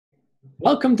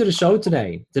Welcome to the show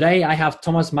today. Today I have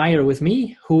Thomas Meyer with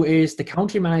me, who is the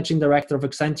country managing director of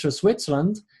Accenture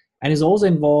Switzerland and is also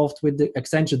involved with the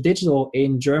Accenture Digital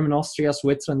in Germany, Austria,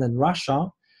 Switzerland, and Russia.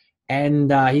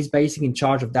 And he's basically in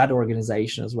charge of that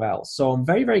organization as well. So I'm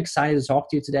very, very excited to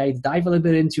talk to you today, dive a little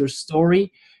bit into your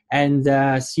story and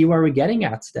see where we're getting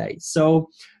at today. So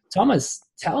Thomas,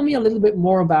 tell me a little bit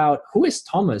more about who is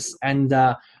Thomas and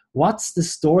what's the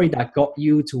story that got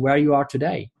you to where you are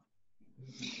today?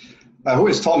 Who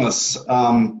is Thomas?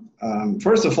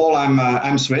 First of all,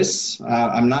 I'm Swiss.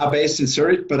 I'm now based in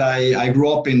Zurich, but I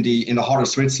grew up in the heart of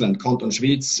Switzerland, Canton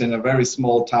Schwyz, in a very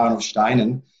small town of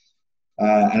Steinen.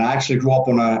 And I actually grew up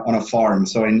on a farm.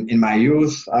 So in my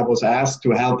youth, I was asked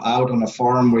to help out on a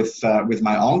farm with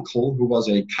my uncle, who was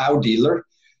a cow dealer,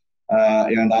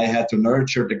 and I had to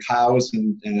nurture the cows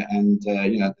and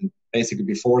basically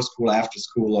before school, after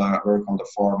school, work on the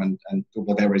farm and do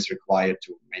whatever is required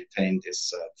to maintain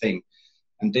this thing.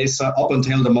 And this up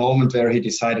until the moment where he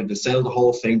decided to sell the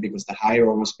whole thing because the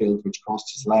highway was built, which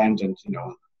cost his land. And,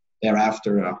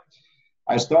 thereafter,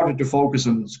 I started to focus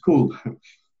on school.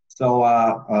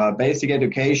 So basic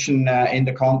education in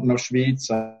the canton of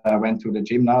Schwyz. I went to the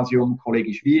gymnasium,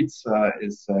 College Schwyz,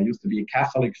 used to be a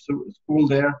Catholic school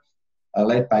there,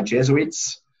 led by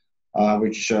Jesuits,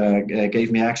 which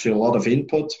gave me actually a lot of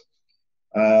input.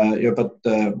 But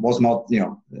was not,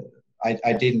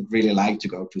 I didn't really like to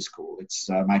go to school. It's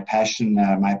my passion.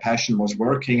 My passion was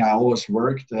working. I always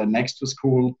worked next to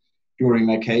school. During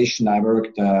vacation, I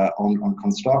worked on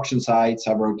construction sites.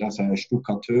 I worked as a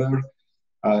stuccateur.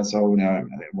 I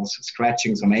was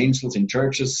scratching some angels in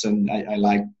churches, and I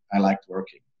liked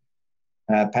working.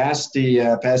 Passed the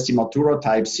Matura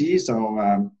Type C,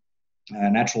 so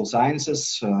natural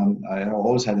sciences. I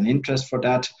always had an interest for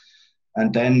that,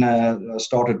 and then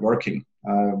started working.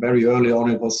 Very early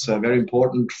on, it was very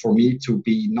important for me to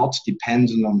be not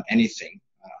dependent on anything.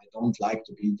 I don't like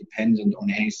to be dependent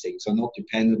on anything, so not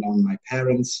dependent on my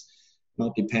parents,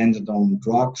 not dependent on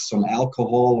drugs, on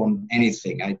alcohol, on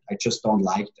anything. I just don't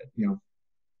like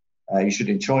that. You should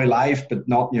enjoy life, but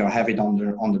not have it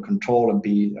under control and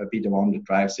be the one that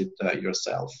drives it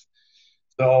yourself.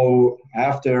 So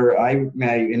after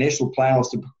my initial plan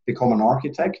was to become an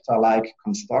architect. I like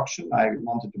construction. I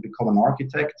wanted to become an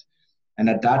architect, and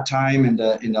at that time in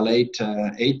the late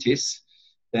 80s.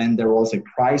 Then there was a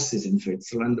crisis in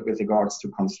Switzerland with regards to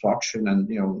construction, and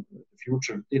the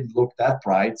future didn't look that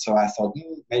bright. So I thought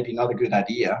maybe not a good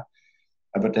idea,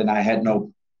 but then I had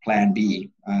no plan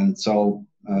B, and so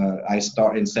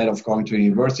instead of going to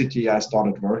university, I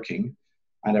started working,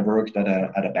 and I worked at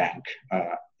a bank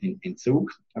in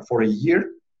Zug for a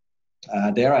year.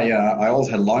 There I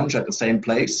also had lunch at the same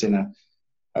place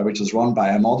which was run by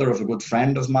a mother of a good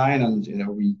friend of mine, and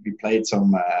we played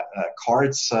some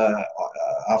cards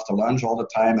after lunch all the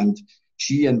time. And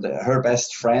she and her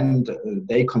best friend,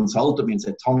 they consulted me and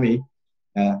said, "Tommy,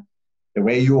 the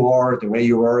way you are, the way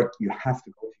you work, you have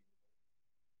to go.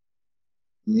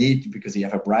 Because you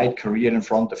have a bright career in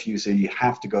front of you, so you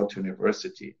have to go to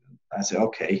university." I said,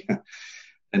 "Okay."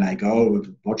 Then I go.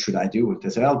 What should I do? They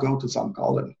said, "I'll go to St.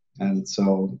 Gallen." And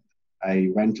so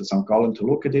I went to St. Gallen to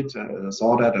look at it,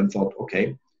 saw that and thought,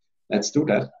 okay, let's do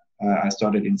that. I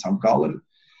started in St. Gallen.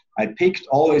 I picked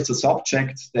always the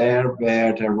subjects there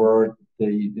where there were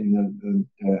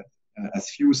as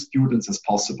few students as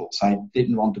possible. So I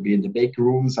didn't want to be in the big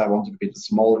rooms. I wanted to be in the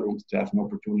small rooms to have an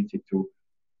opportunity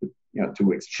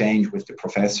to exchange with the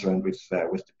professor and with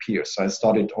the peers. So I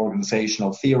studied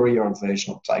organizational theory,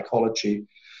 organizational psychology,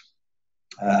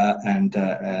 and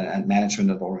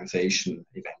management of organization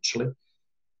eventually,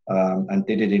 and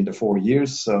did it in the 4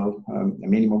 years. So the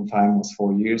minimum time was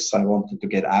 4 years. So I wanted to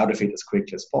get out of it as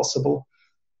quickly as possible,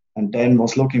 and then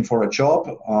was looking for a job,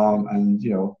 and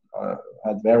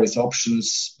had various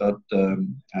options, but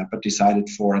decided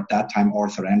for, at that time,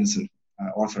 Arthur Andersen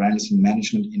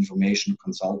Management Information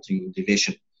Consulting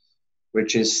Division,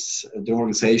 which is the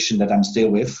organization that I'm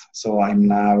still with. So I'm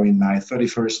now in my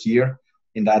 31st year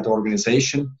in that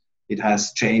organization. It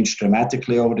has changed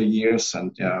dramatically over the years,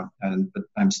 but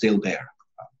I'm still there.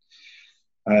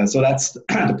 So that's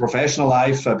the professional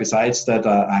life. Besides that,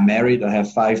 I'm married. I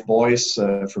have 5 boys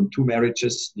from 2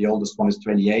 marriages. The oldest one is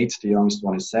 28. The youngest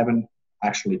one is 7.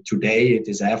 Actually, today,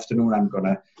 this afternoon, I'm going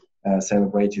to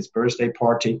celebrate his birthday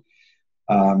party.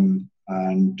 And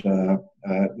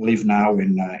live now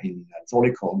in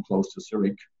Zollikofen, close to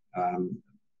Zurich.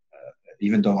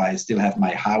 Even though I still have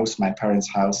my house, my parents'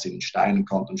 house in Steinen,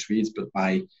 Canton Schwyz, but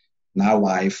my now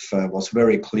wife was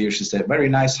very clear. She said, "Very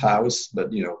nice house, but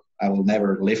I will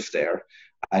never live there.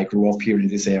 I grew up here in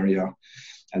this area."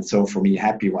 And so for me,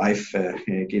 happy wife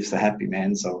gives a happy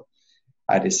man. So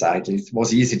I decided it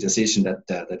was an easy decision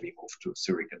that we moved to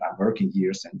Zurich, and I'm working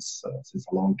here since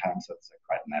a long time, so it's a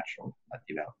quite natural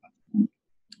development.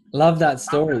 Love that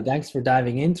story. Thanks for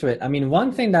diving into it. I mean,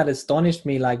 one thing that astonished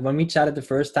me, like when we chatted the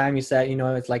first time, you said,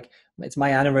 it's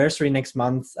my anniversary next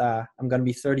month. I'm going to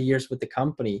be 30 years with the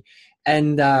company.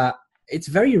 And it's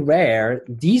very rare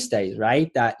these days,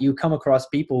 right, that you come across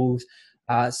people who've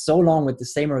so long with the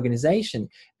same organization.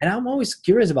 And I'm always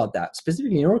curious about that,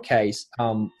 specifically in your case,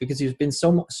 because you've been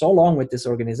so long with this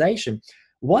organization.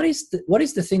 What is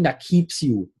the thing that keeps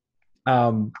you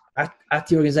at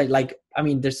the organization? Like, I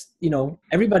mean, there's,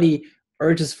 everybody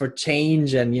urges for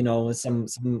change and, some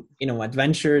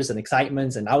adventures and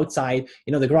excitements, and outside,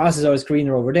 the grass is always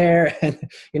greener over there, and,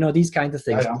 these kinds of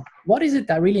things. Yeah. What is it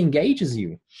that really engages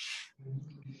you?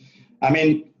 I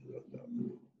mean,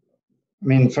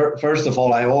 first of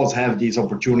all, I always have these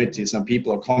opportunities, and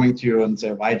people are coming to you and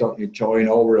say, why don't you join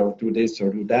over or do this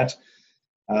or do that?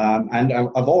 And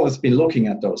I've always been looking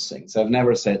at those things. I've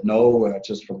never said no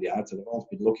just from the outside. I've always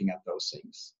been looking at those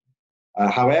things.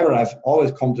 However, I've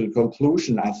always come to the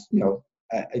conclusion,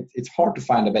 it's hard to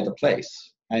find a better place.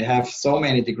 I have so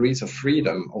many degrees of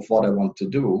freedom of what I want to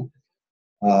do.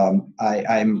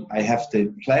 I have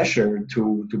the pleasure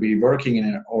to be working in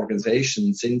an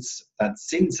organization since I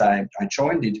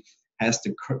joined it has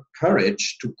the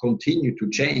courage to continue to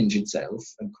change itself,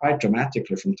 and quite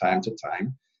dramatically from time to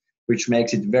time, which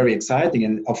makes it very exciting,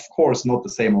 and of course not the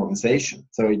same organization.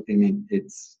 So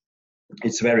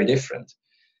it's very different.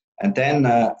 And then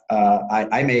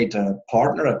I made a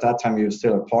partner. At that time, we were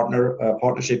still a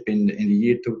partnership in the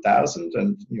year 2000,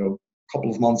 and a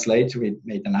couple of months later, we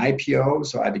made an IPO.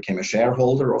 So I became a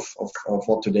shareholder of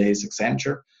what today is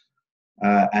Accenture.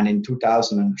 And in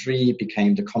 2003,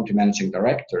 became the country managing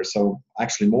director. So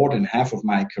actually, more than half of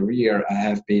my career, I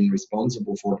have been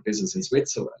responsible for the business in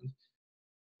Switzerland,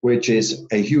 which is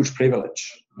a huge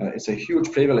privilege. It's a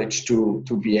huge privilege to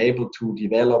be able to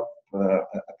develop a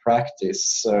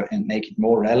practice and make it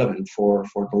more relevant for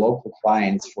the local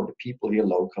clients, for the people here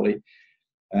locally,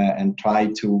 and try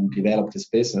to develop this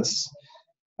business.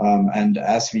 And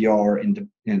as we are in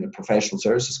the professional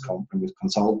services company with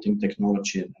consulting,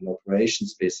 technology, and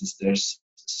operations business, there's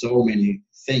so many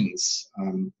things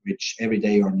which every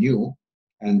day are new,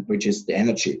 and which is the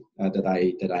energy that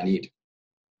I need.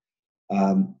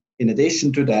 In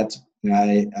addition to that,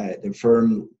 the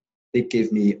firm did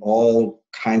give me all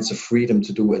kinds of freedom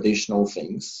to do additional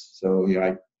things. So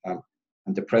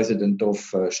I'm the president of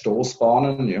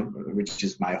Stoßbahnen, which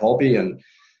is my hobby, and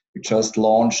we just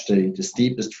launched the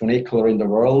steepest funicular in the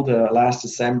world last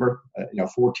December.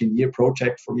 14-year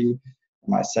project for me,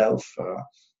 myself.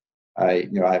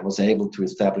 I was able to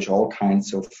establish all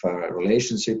kinds of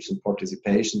relationships and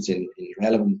participations in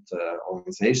relevant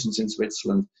organizations in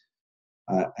Switzerland.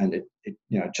 And it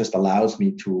just allows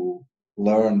me to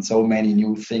learn so many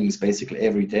new things basically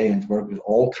every day, and work with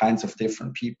all kinds of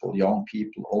different people, young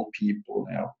people, old people,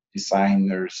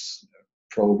 designers,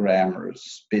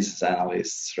 programmers, business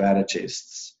analysts,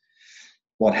 strategists,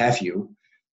 what have you.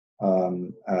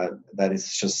 That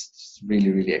is just really,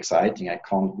 really exciting. I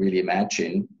can't really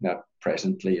imagine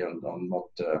presently on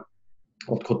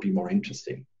what could be more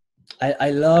interesting.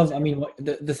 I love,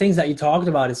 the things that you talked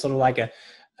about is sort of like a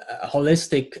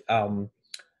holistic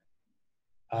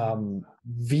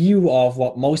view of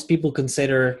what most people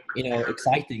consider,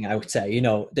 exciting. I would say,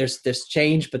 there's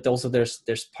change, but also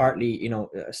there's partly,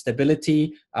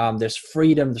 stability. There's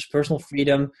freedom. There's personal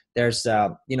freedom. There's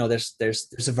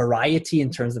there's a variety in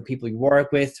terms of people you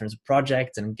work with, in terms of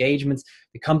projects and engagements.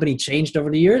 The company changed over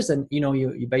the years, and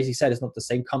you basically said it's not the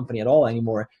same company at all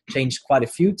anymore. Changed quite a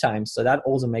few times, so that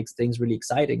also makes things really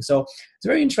exciting. So it's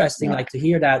very interesting, to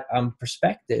hear that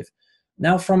perspective.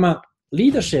 Now, from a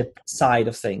leadership side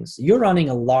of things, you're running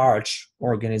a large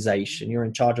organization. You're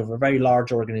in charge of a very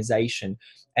large organization.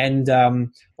 And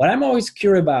what I'm always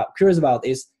curious about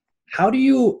is, how do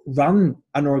you run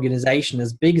an organization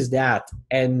as big as that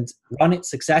and run it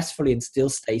successfully and still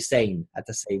stay sane at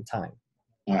the same time?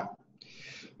 Yeah.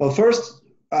 Well, first,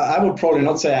 I would probably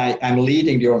not say I'm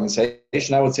leading the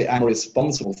organization. I would say I'm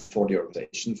responsible for the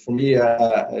organization. For me,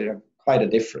 quite a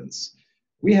difference.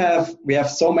 We have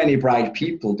so many bright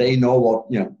people. They know what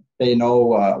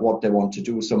what they want to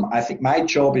do. So I think my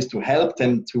job is to help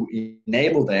them, to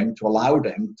enable them, to allow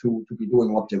them to be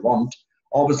doing what they want.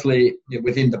 Obviously,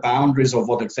 within the boundaries of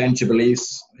what Accenture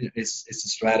believes is a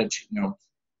strategy.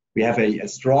 We have a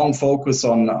strong focus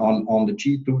on the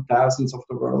G2000s of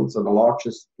the world, so the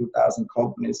largest 2,000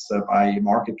 companies by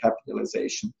market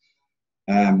capitalization.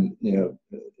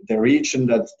 The region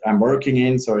that I'm working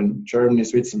in, so in Germany,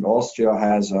 Switzerland, Austria,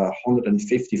 has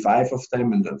 155 of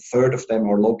them, and a third of them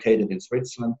are located in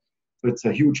Switzerland. So it's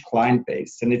a huge client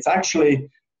base, and it's actually,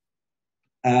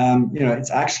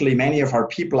 it's actually many of our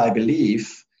people, I believe,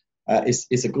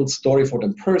 is a good story for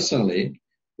them personally,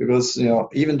 because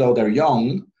even though they're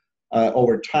young,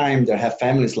 over time they have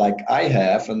families like I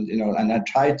have, and I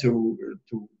try to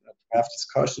have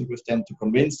discussions with them to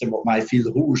convince them what my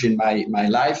fil rouge in my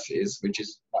life is, which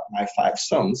is my 5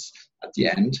 sons at the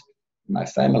end, my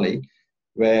family,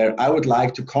 where I would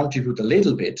like to contribute a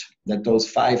little bit, that those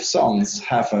 5 sons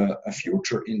have a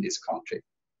future in this country.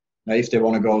 Now, if they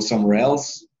want to go somewhere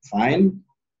else, fine.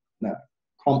 No,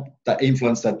 can't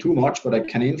influence that too much, but I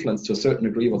can influence to a certain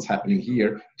degree what's happening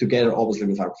here, together obviously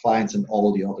with our clients and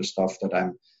all the other stuff that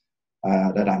I'm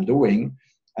doing.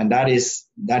 And that is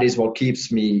what keeps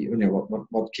me,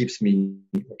 what keeps me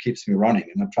running.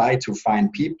 And I try to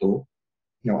find people,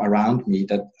 around me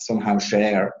that somehow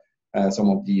share some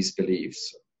of these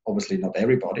beliefs. Obviously, not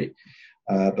everybody,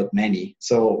 but many.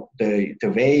 So the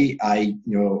way I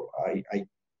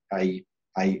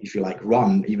if you like,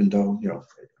 run, even though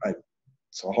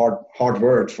it's a hard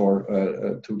word for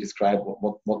to describe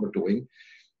what we're doing,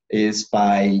 is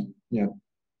by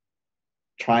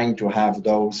trying to have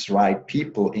those right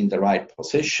people in the right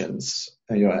positions,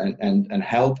 and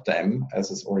help them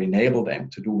or enable them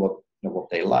to do what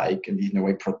they like, and in a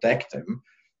way protect them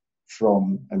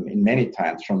from, in many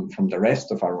times, from the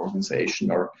rest of our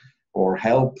organization, or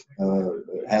help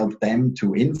them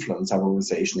to influence our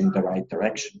organization in the right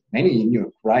direction. Many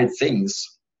right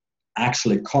things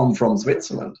actually come from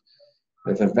Switzerland.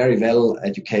 We have a very well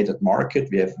educated market.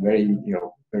 We have very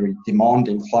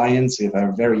demanding clients. We have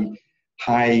a very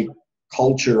high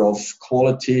culture of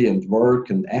quality and work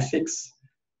and ethics,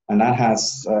 and that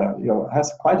has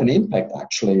quite an impact,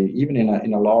 actually, even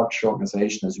in a large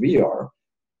organization as we are.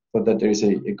 But that there is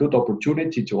a good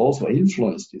opportunity to also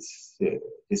influence this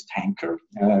tanker,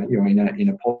 in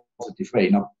a positive way,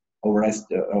 not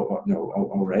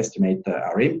overestimate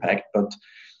our impact, but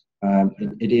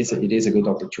it is a good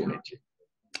opportunity.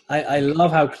 I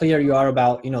love how clear you are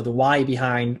about, the why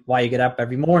behind why you get up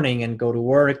every morning and go to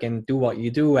work and do what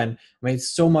you do. And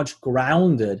it's so much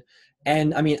grounded.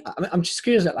 And I'm just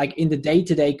curious, like in the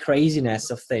day-to-day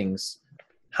craziness of things,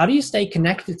 how do you stay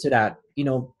connected to that,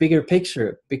 bigger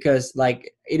picture? Because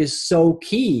it is so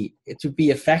key to be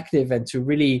effective and to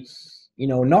really,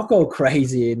 not go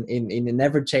crazy in a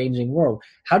never-changing world.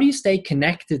 How do you stay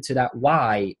connected to that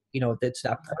why, to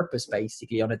that purpose,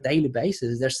 basically, on a daily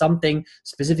basis? Is there something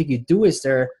specific you do? Is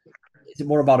it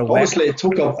more about awareness? Obviously,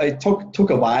 it took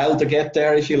a while to get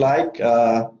there, if you like.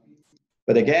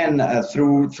 But again,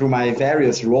 through my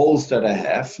various roles that I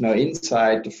have,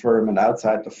 inside the firm and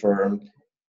outside the firm,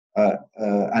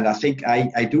 and I think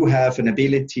I do have an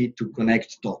ability to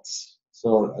connect dots.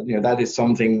 So, that is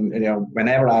something,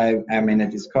 whenever I am in a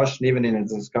discussion, even in a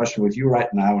discussion with you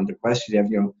right now, and the question you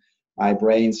have, my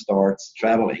brain starts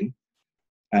traveling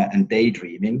and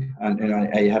daydreaming, and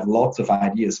I have lots of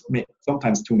ideas,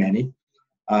 sometimes too many,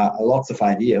 lots of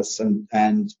ideas, and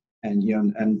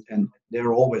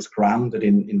they're always grounded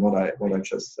in what I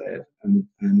just said, and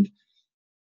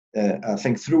I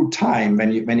think through time,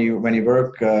 when you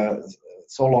work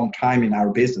so long time in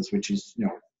our business, which is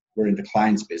we're in the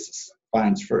client's business,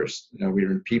 clients first.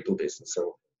 We're in people business,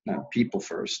 so people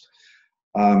first.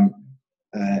 And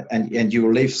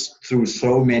you live through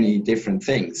so many different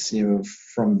things,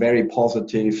 from very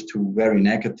positive to very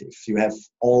negative. You have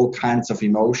all kinds of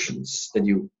emotions that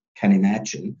you can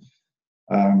imagine.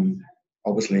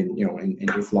 Obviously, in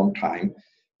this long time,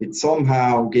 it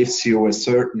somehow gives you a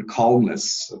certain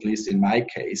calmness, at least in my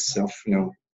case, of,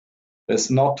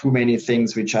 there's not too many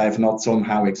things which I have not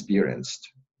somehow experienced.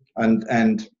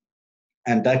 And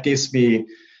that gives me,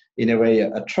 in a way,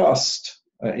 a trust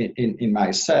in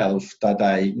myself, that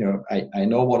I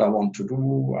know what I want to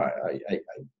do.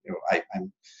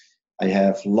 I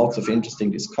have lots of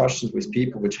interesting discussions with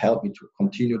people which help me to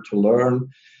continue to learn,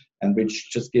 and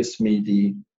which just gives me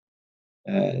the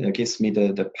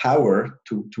power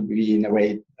to be, in a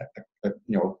way,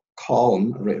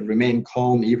 calm, remain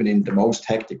calm even in the most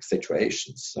hectic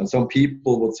situations. And some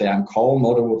people would say I'm calm,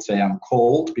 others would say I'm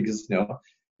cold, because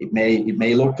it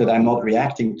may look that I'm not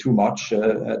reacting too much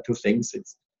to things.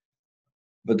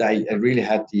 But I really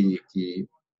had the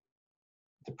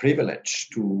privilege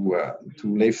to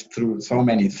live through so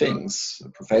many things,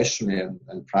 professionally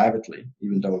and privately,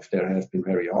 even though if they have been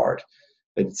very hard.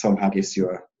 It somehow gives you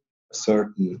a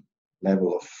certain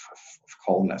level of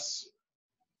calmness.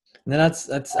 And that's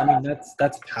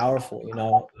powerful,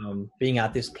 being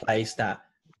at this place that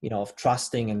of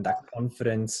trusting and that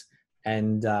confidence,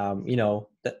 and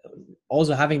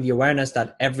also having the awareness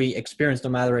that every experience, no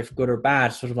matter if good or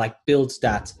bad, sort of like builds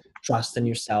that trust in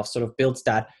yourself, sort of builds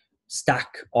that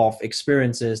stack of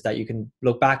experiences that you can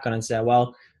look back on and say,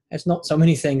 well, there's not so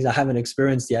many things I haven't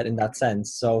experienced yet in that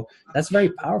sense. So that's very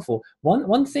powerful.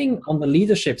 One thing on the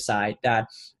leadership side that,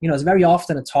 is very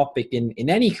often a topic in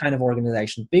any kind of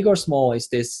organization, big or small, is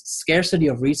this scarcity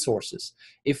of resources.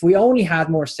 If we only had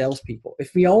more salespeople,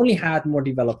 if we only had more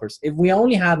developers, if we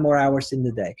only had more hours in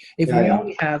the day, if we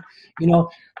only had,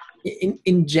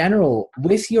 in general,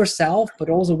 with yourself, but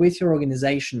also with your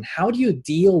organization, how do you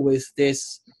deal with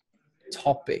this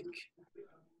topic?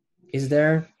 Is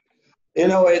there...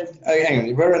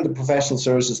 Again, we're in the professional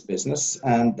services business,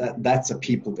 and that's a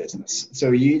people business.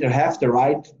 So you either have the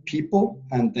right people,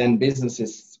 and then business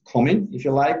is coming, if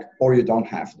you like, or you don't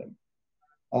have them.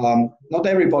 Not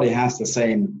everybody has the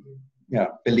same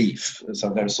belief. So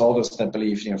there's others that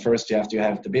believe, first you have to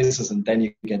have the business, and then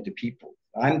you get the people.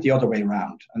 I'm the other way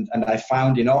around, and I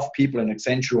found enough people in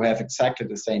Accenture who have exactly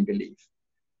the same belief.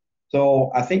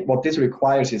 So I think what this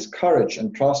requires is courage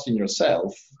and trust in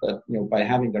yourself that, by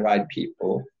having the right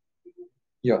people,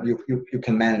 you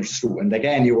can manage through. And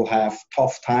again, you will have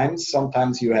tough times.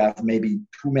 Sometimes you have maybe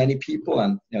too many people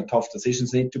and tough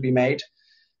decisions need to be made.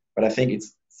 But I think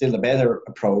it's still a better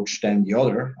approach than the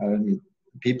other. I mean,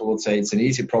 people would say it's an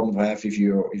easy problem to have if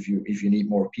you need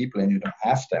more people and you don't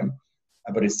have them,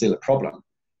 but it's still a problem.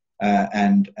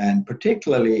 And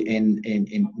particularly in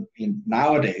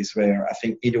nowadays, where I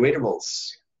think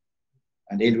individuals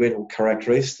and individual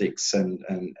characteristics and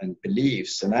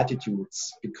beliefs and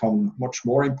attitudes become much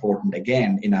more important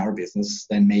again in our business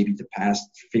than maybe the past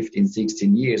 15,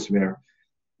 16 years, where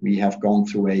we have gone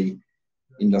through a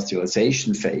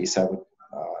industrialization phase, I would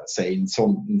say, in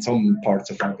some parts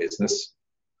of our business.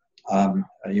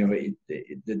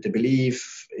 The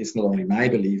belief is not only my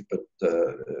belief, but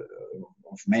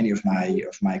of many of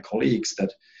my colleagues,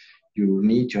 that you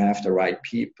need to have the right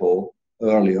people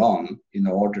early on in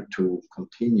order to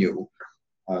continue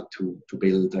to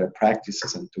build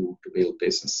practices and to build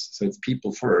business. So it's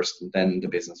people first, and then the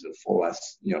business will follow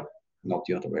us, not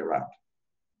the other way around.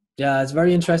 Yeah, it's a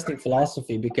very interesting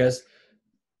philosophy, because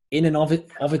in and of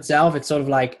itself, it's sort of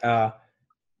like a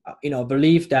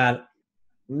belief that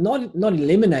not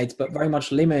eliminates, but very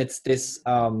much limits this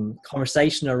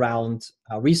conversation around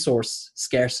resource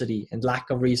scarcity and lack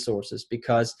of resources,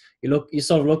 because you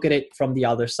sort of look at it from the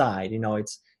other side.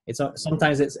 It's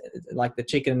sometimes it's like the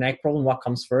chicken and egg problem. What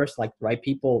comes first, like right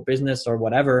people, business, or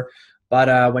whatever?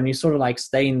 But when you sort of like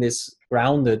stay in this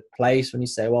grounded place, when you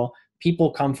say, well,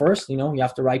 people come first, you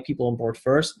have the right people on board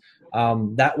first.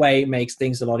 That way it makes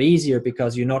things a lot easier,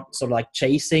 because you're not sort of like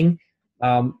chasing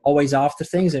always after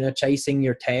things, and you're chasing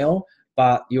your tail,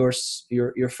 but you're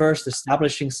first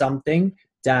establishing something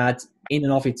that in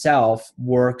and of itself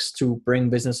works to bring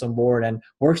business on board and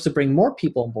works to bring more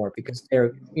people on board, because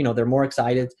they're more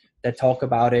excited, they talk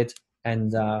about it,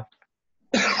 and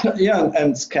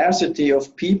and scarcity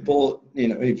of people,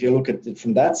 if you look at it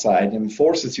from that side, and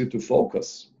forces you to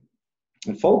focus.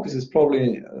 And focus is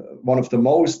probably one of the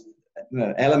most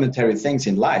elementary things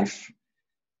in life,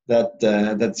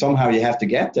 that somehow you have to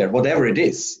get there, whatever it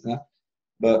is.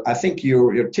 But I think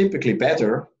you're typically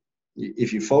better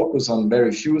if you focus on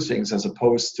very few things, as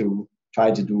opposed to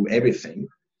try to do everything,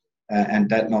 and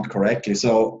that not correctly.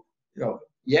 So,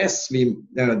 yes,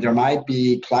 there might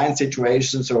be client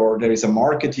situations, or there is a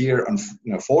market here, and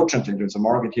fortunately there's a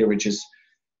market here which is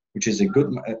a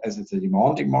good, as it's a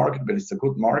demanding market, but it's a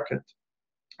good market.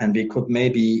 And we could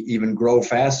maybe even grow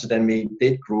faster than we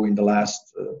did grow in the last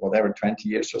 20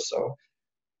 years or so.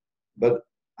 But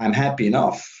I'm happy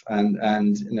enough, and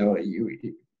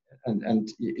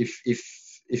if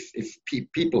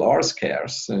people are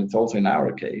scarce, and it's also in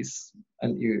our case,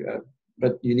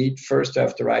 but you need first to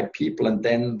have the right people, and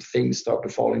then things start to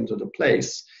fall into the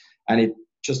place, and it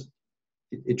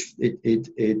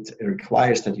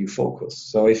requires that you focus.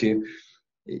 So if you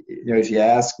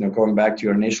ask, going back to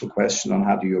your initial question on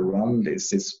how do you run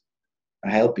this, is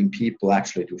helping people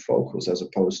actually to focus, as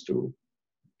opposed to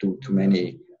too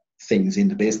many things in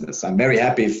the business. I'm very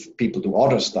happy if people do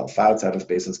other stuff outside of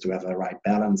business to have the right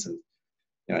balance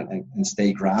and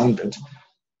stay grounded.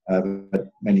 But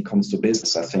when it comes to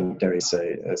business, I think there is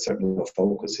a certain level of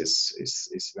focus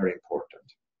is very important.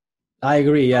 I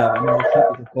agree. Yeah,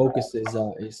 the focus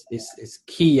is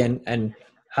key, and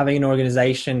having an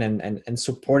organization and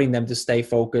supporting them to stay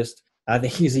focused, I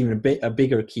think, is even a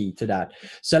bigger key to that.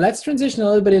 So let's transition a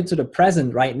little bit into the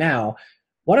present right now.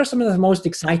 What are some of the most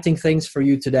exciting things for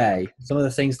you today? Some of the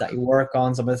things that you work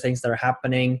on, some of the things that are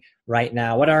happening right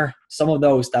now. What are some of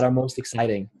those that are most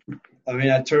exciting? I mean,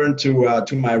 I turn to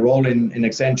my role in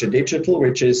Accenture Digital,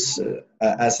 which is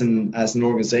as an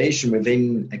organization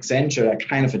within Accenture, a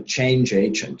kind of a change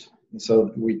agent.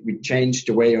 So we change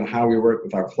the way on how we work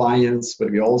with our clients, but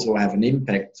we also have an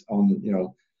impact on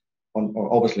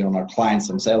obviously on our clients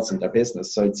themselves and their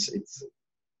business. So it's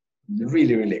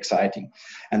really, really exciting.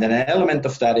 And then an element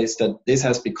of that is that this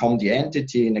has become the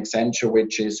entity in Accenture,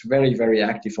 which is very, very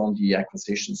active on the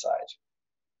acquisition side.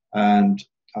 And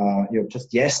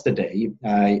just yesterday,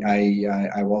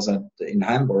 I was in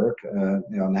Hamburg,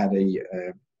 and had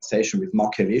a session with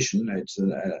Vision. It's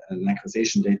an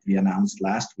acquisition that we announced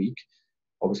last week.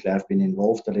 Obviously, I've been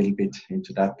involved a little bit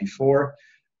into that before.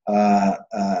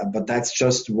 But that's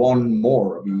just one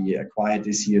more. We acquired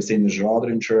this year Sinnesradar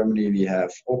in Germany. We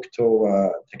have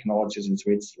Octo Technologies in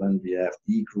Switzerland. We have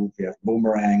D Group. We have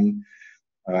Boomerang.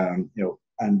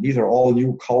 And these are all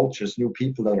new cultures, new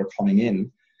people that are coming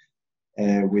in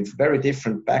with very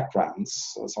different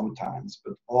backgrounds sometimes,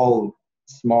 but all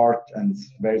smart and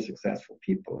very successful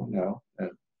people.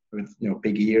 With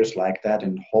big ears like that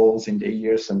and holes in the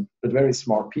ears, but very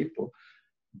smart people.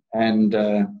 And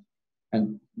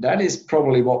that is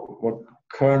probably what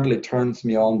currently turns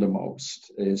me on the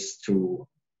most, is to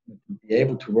be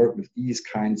able to work with these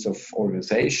kinds of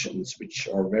organizations which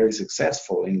are very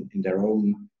successful in their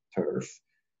own turf,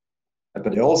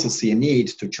 but they also see a need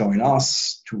to join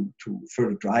us to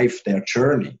further drive their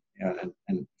journey,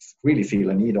 and really feel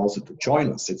a need also to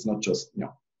join us. It's not just,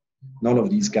 none of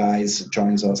these guys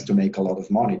joins us to make a lot of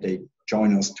money. They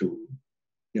join us to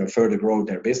further grow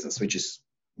their business, which is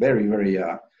very, very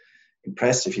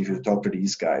impressive if you talk to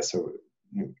these guys. So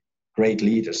great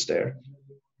leaders there,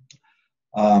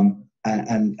 and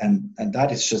that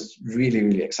is just really,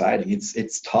 really exciting.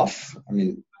 It's tough. I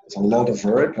mean, it's a lot of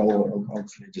work.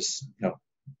 Obviously, just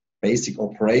basic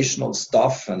operational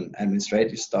stuff and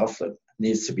administrative stuff that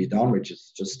needs to be done, which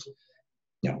is just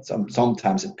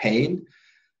sometimes a pain.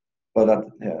 But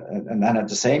and then at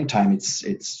the same time,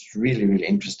 it's really, really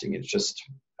interesting. It's just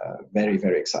very,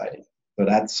 very exciting. But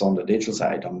that's on the digital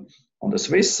side. On the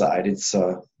Swiss side, it's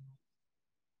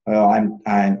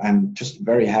I'm just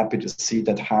very happy to see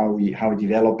that how we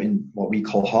develop in what we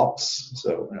call hubs.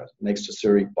 So next to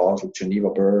Zurich, Basel, Geneva,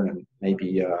 Bern, and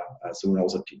maybe soon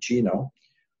also Ticino.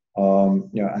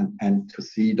 And to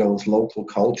see those local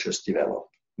cultures develop,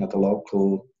 the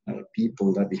local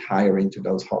people that we hire into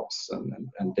those hubs,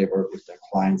 and they work with their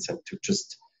clients, and to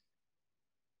just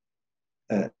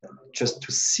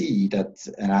to see that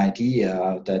an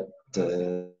idea that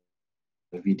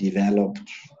we developed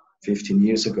 15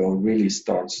 years ago really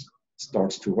starts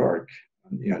to work.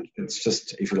 It's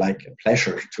just, if you like, a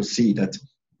pleasure to see that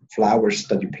flowers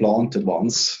that you planted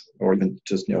once, or even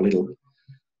just little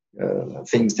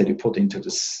things that you put into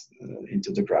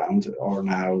the ground, are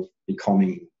now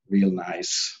becoming real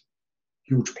nice,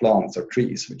 huge plants or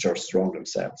trees which are strong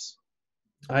themselves.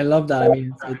 I love that. I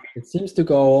mean, it seems to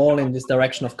go all in this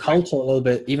direction of culture a little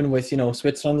bit, even with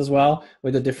Switzerland as well,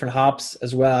 with the different hubs,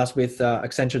 as well as with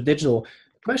Accenture Digital.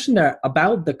 Question there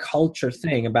about the culture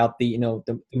thing, about the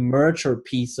the merger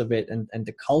piece of it, and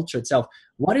the culture itself.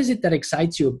 What is it that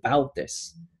excites you about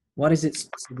this? What is it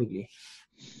specifically?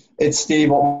 It's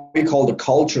what we call the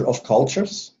culture of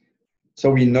cultures. So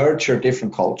we nurture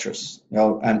different cultures,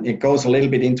 and it goes a little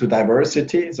bit into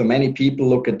diversity. So many people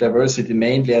look at diversity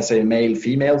mainly as a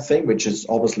male-female thing, which is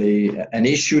obviously an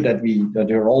issue that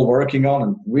we're all working on,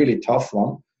 and really tough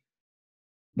one.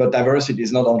 But diversity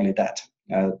is not only that.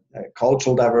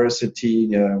 Cultural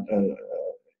diversity, in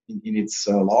its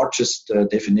largest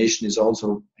definition, is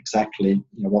also exactly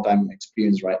what I'm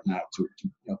experiencing right now.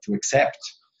 To accept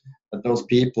that those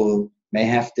people may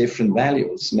have different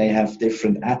values, may have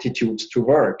different attitudes to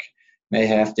work, may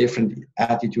have different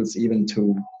attitudes even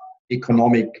to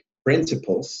economic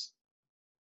principles.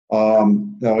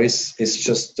 It's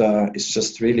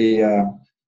just really,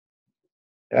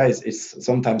 it's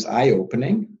sometimes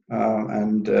eye-opening,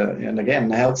 and again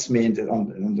helps me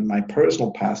on my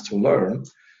personal path to learn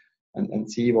and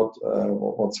see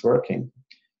what's working.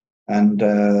 And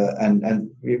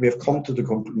we've come to the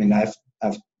conclusion.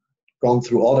 I've gone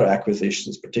through other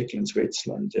acquisitions, particularly in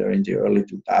Switzerland, in the early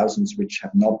 2000s, which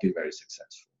have not been very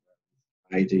successful.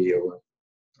 Idea or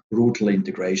brutal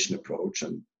integration approach,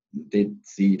 and did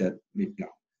see that it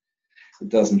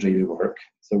doesn't really work.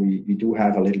 So we do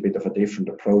have a little bit of a different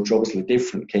approach, obviously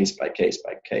different case by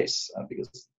case,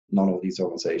 because none of these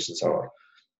organizations are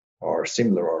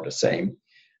similar or the same.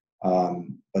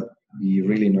 But we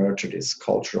really nurture this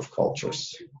culture of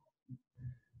cultures.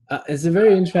 It's a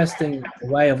very interesting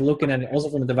way of looking at it, also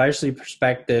from a diversity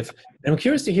perspective. And I'm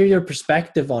curious to hear your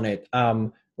perspective on it,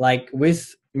 like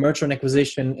with merger and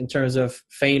acquisition in terms of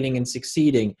failing and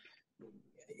succeeding.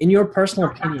 In your personal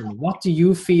opinion, what do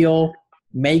you feel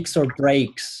makes or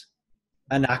breaks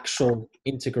an actual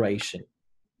integration?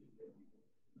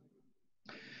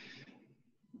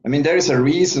 I mean, there is a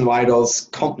reason why those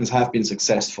companies have been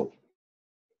successful.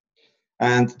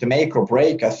 And the make or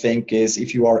break, I think, is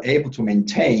if you are able to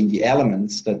maintain the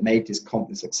elements that made this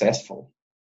company successful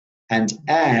and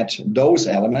add those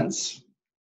elements,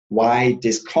 why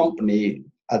this company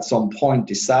at some point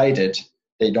decided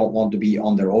they don't want to be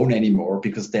on their own anymore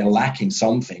because they're lacking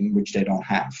something which they don't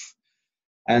have.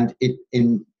 And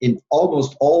in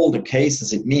almost all the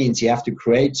cases, it means you have to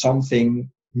create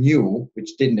something new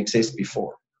which didn't exist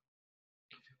before.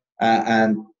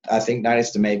 And I think that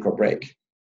is the make or break.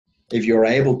 If you're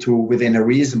able to, within a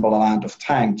reasonable amount of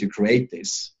time, to create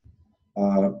this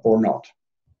or not.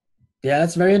 Yeah,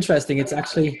 that's very interesting. It's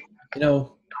actually,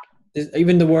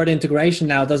 even the word integration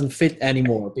now doesn't fit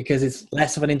anymore because it's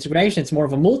less of an integration. It's more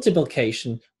of a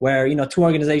multiplication where, two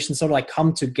organizations sort of like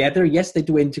come together. Yes, they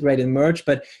do integrate and merge,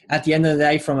 but at the end of the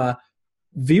day, from a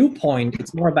viewpoint,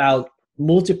 it's more about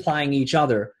multiplying each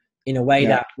other in a way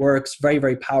that works very,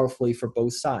 very powerfully for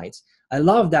both sides. I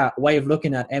love that way of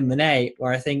looking at M&A,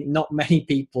 where I think not many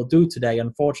people do today,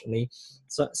 unfortunately.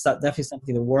 So it's definitely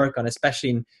something to work on,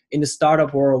 especially in the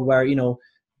startup world where,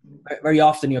 very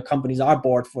often your companies are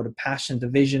bought for the passion, the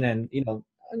vision, and,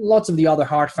 lots of the other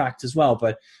hard facts as well.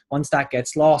 But once that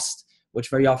gets lost, which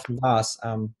very often does,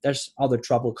 there's other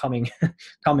trouble coming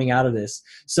out of this.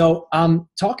 So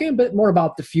talking a bit more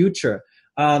about the future,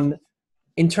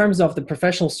 in terms of the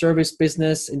professional service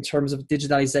business, in terms of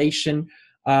digitalization,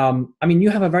 you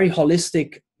have a very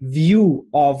holistic view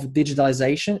of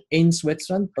digitalization in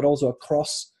Switzerland, but also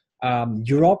across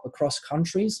Europe, across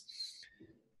countries.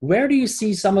 Where do you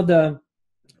see some of the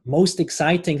most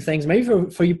exciting things, maybe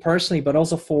for you personally, but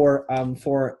also from a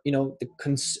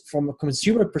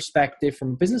consumer perspective,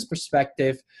 from a business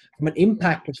perspective, from an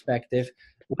impact perspective?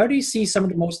 Where do you see some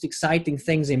of the most exciting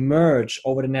things emerge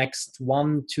over the next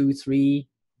 1, 2, 3,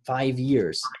 5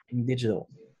 years in digital?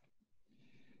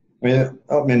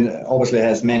 Obviously it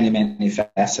has many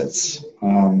facets.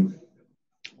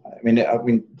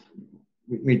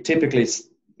 We typically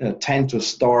tend to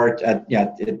start at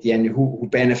the end, who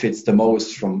benefits the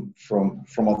most from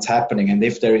what's happening, and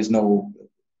if there is not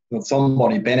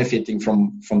somebody benefiting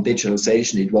from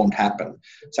digitalization, it won't happen.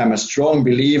 So I'm a strong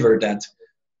believer that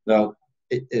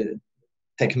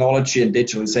technology and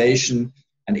digitalization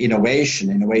and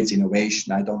innovation. In a way, it's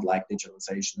innovation. I don't like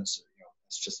digitalization as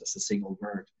just as a single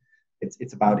word.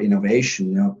 It's about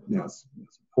innovation.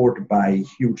 Supported by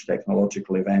huge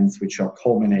technological events, which are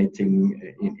culminating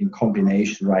in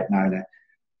combination right now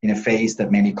in a phase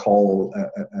that many call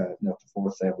the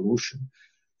fourth evolution.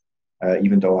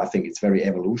 Even though I think it's very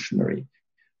evolutionary.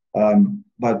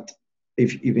 But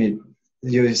if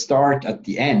you start at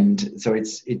the end, so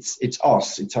it's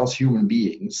us human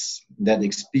beings that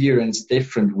experience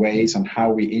different ways on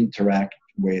how we interact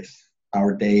with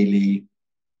our daily,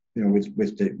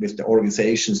 with the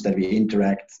organizations that we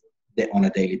interact on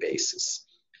a daily basis.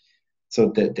 So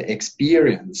the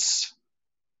experience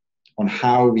on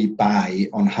how we buy,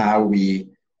 on how we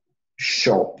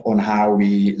shop, on how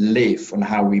we live, on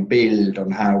how we build, on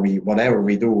how we whatever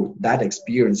we do, that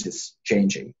experience is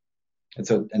changing. And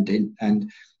so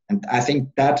and I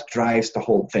think that drives the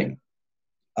whole thing.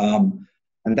 And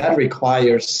that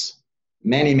requires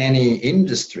many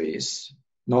industries,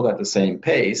 not at the same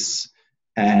pace,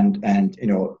 and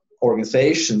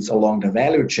organizations along the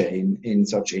value chain in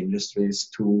such industries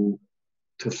to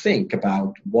think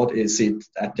about what is it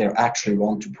that they actually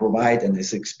want to provide and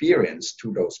this experience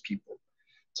to those people.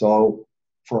 So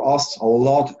for us, a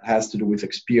lot has to do with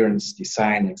experience,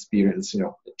 design experience,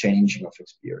 the changing of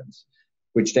experience,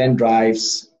 which then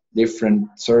drives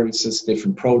different services,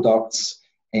 different products,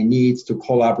 and needs to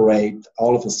collaborate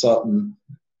all of a sudden,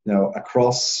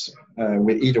 across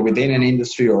with either within an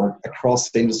industry or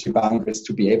across the industry boundaries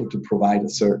to be able to provide a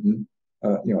certain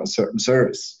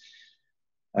service.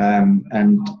 And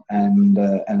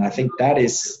I think that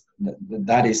is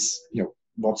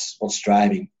what's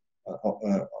driving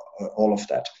all of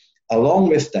that. Along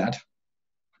with that,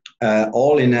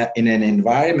 all in an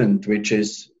environment which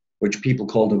people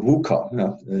call the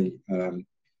VUCA,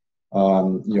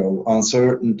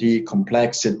 uncertainty,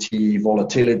 complexity,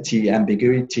 volatility,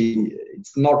 ambiguity.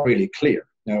 It's not really clear.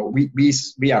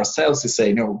 We ourselves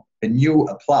say, the new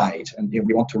applied, and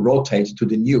we want to rotate to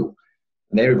the new.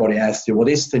 And everybody asks you, what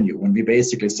is the new? And we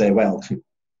basically say, well,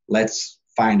 let's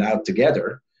find out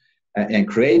together. and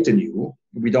create a new.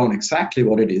 We don't exactly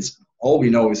what it is. All we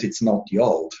know is it's not the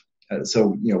old.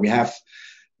 So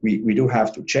we do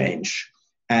have to change.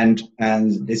 And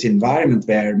this environment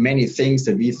where many things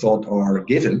that we thought are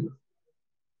given,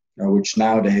 which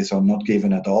nowadays are not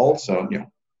given at all. So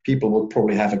people would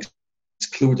probably have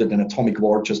excluded an atomic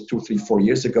war just 2, 3, 4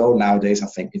 years ago. Nowadays, I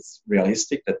think it's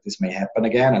realistic that this may happen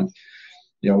again. And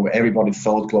everybody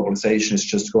thought globalization is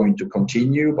just going to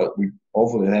continue, but we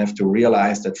obviously have to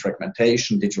realize that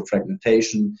fragmentation, digital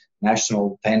fragmentation,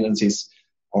 national tendencies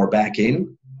are back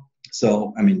in.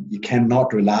 So, I mean, you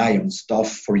cannot rely on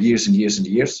stuff for years and years and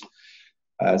years.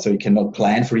 So you cannot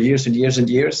plan for years and years and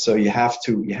years. So you have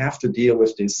to deal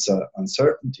with this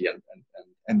uncertainty and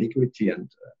ambiguity and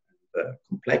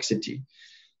complexity,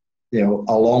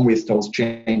 along with those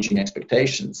changing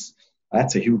expectations.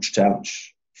 That's a huge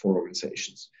challenge for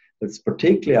organizations. It's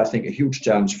particularly, I think, a huge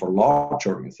challenge for large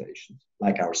organizations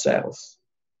like ourselves.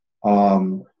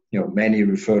 Many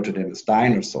refer to them as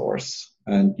dinosaurs,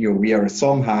 and we're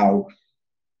somehow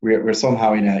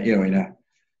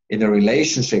in a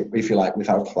relationship, if you like, with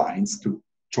our clients to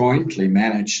jointly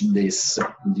manage these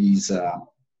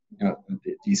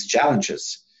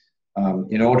challenges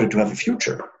in order to have a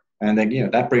future. And then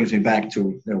that brings me back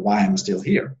to why I'm still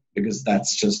here, because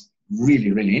that's just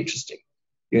really, really interesting.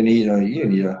 You need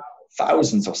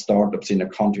thousands of startups in a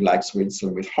country like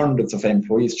Switzerland with hundreds of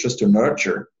employees just to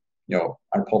nurture,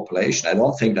 our population. I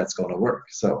don't think that's going to work.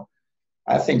 So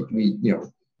I think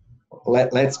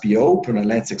let's be open and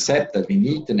let's accept that we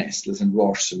need the Nestles and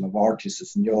Roches and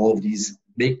Novartis and all of these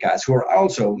big guys who are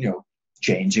also,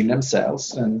 changing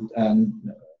themselves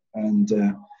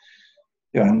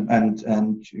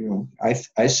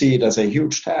I see it as a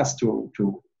huge task to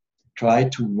try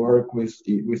to work with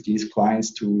these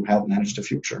clients to help manage the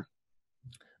future.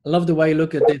 I love the way you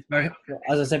look at it,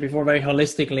 as I said before, very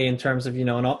holistically in terms of,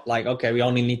 not like, okay, we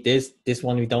only need this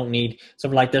one we don't need. So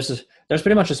like there's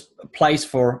pretty much a place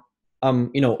for,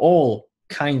 all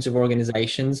kinds of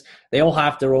organizations. They all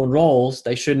have their own roles.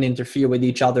 They shouldn't interfere with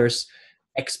each other's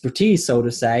expertise, so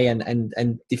to say,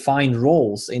 and define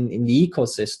roles in the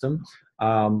ecosystem.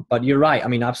 But you're right. I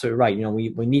mean, absolutely right.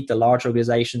 We need the large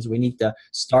organizations. We need the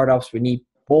startups. We need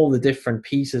all the different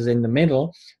pieces in the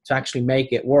middle to actually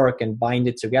make it work and bind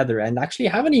it together and actually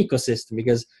have an ecosystem,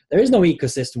 because there is no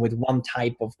ecosystem with one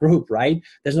type of group, right?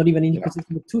 There's not even an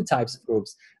ecosystem with two types of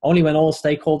groups. Only when all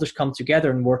stakeholders come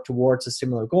together and work towards a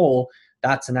similar goal,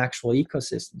 that's an actual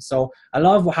ecosystem. So I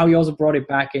love how you also brought it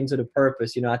back into the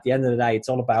purpose. At the end of the day, it's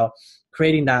all about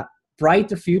creating that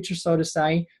brighter future, so to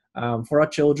say, for our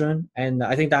children. And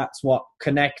I think that's what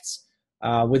connects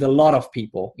with a lot of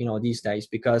people, these days,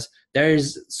 because there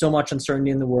is so much uncertainty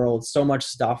in the world, so much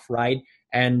stuff, right?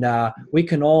 And we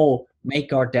can all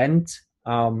make our dent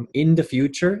into the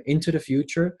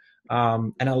future.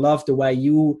 And I love the way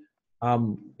you,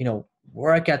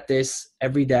 work at this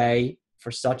every day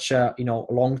for such a,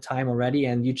 long time already,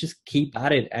 and you just keep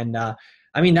at it. And I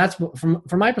mean, that's from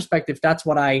my perspective, that's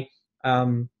what I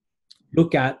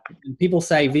look at. People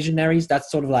say visionaries.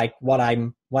 That's sort of like what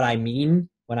I mean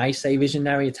when I say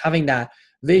visionary. It's having that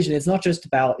vision. It's not just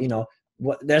about,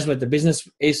 what the business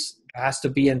has to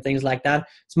be and things like that.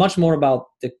 It's much more about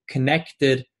the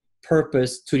connected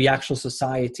purpose to the actual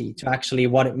society, to actually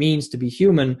what it means to be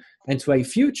human and to a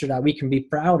future that we can be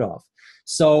proud of.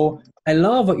 So I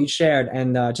love what you shared,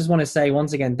 and just want to say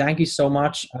once again, thank you so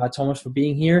much, Thomas, for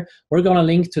being here. We're going to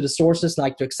link to the sources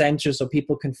like to Accenture so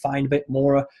people can find a bit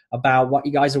more about what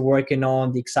you guys are working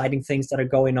on, the exciting things that are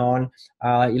going on,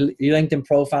 your LinkedIn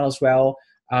profile as well.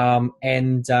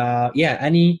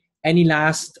 Any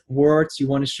last words you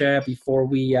want to share before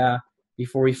we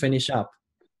finish up?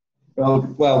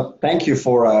 Well, thank you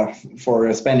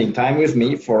for spending time with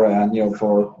me, for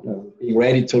being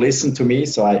ready to listen to me.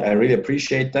 So I really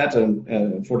appreciate that.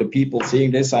 And for the people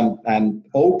seeing this, I'm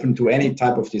open to any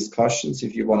type of discussions.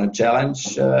 If you want to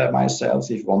challenge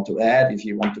myself, if you want to add, if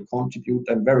you want to contribute,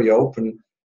 I'm very open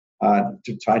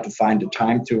to try to find the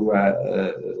time to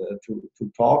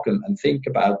talk and think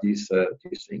about these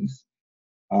things.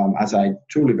 As I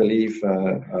truly believe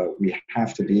we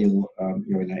have to deal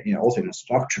also in a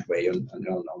structured way on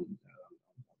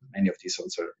many of these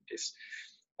uncertainties.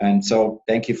 And so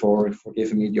thank you for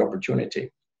giving me the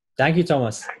opportunity. Thank you,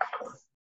 Thomas.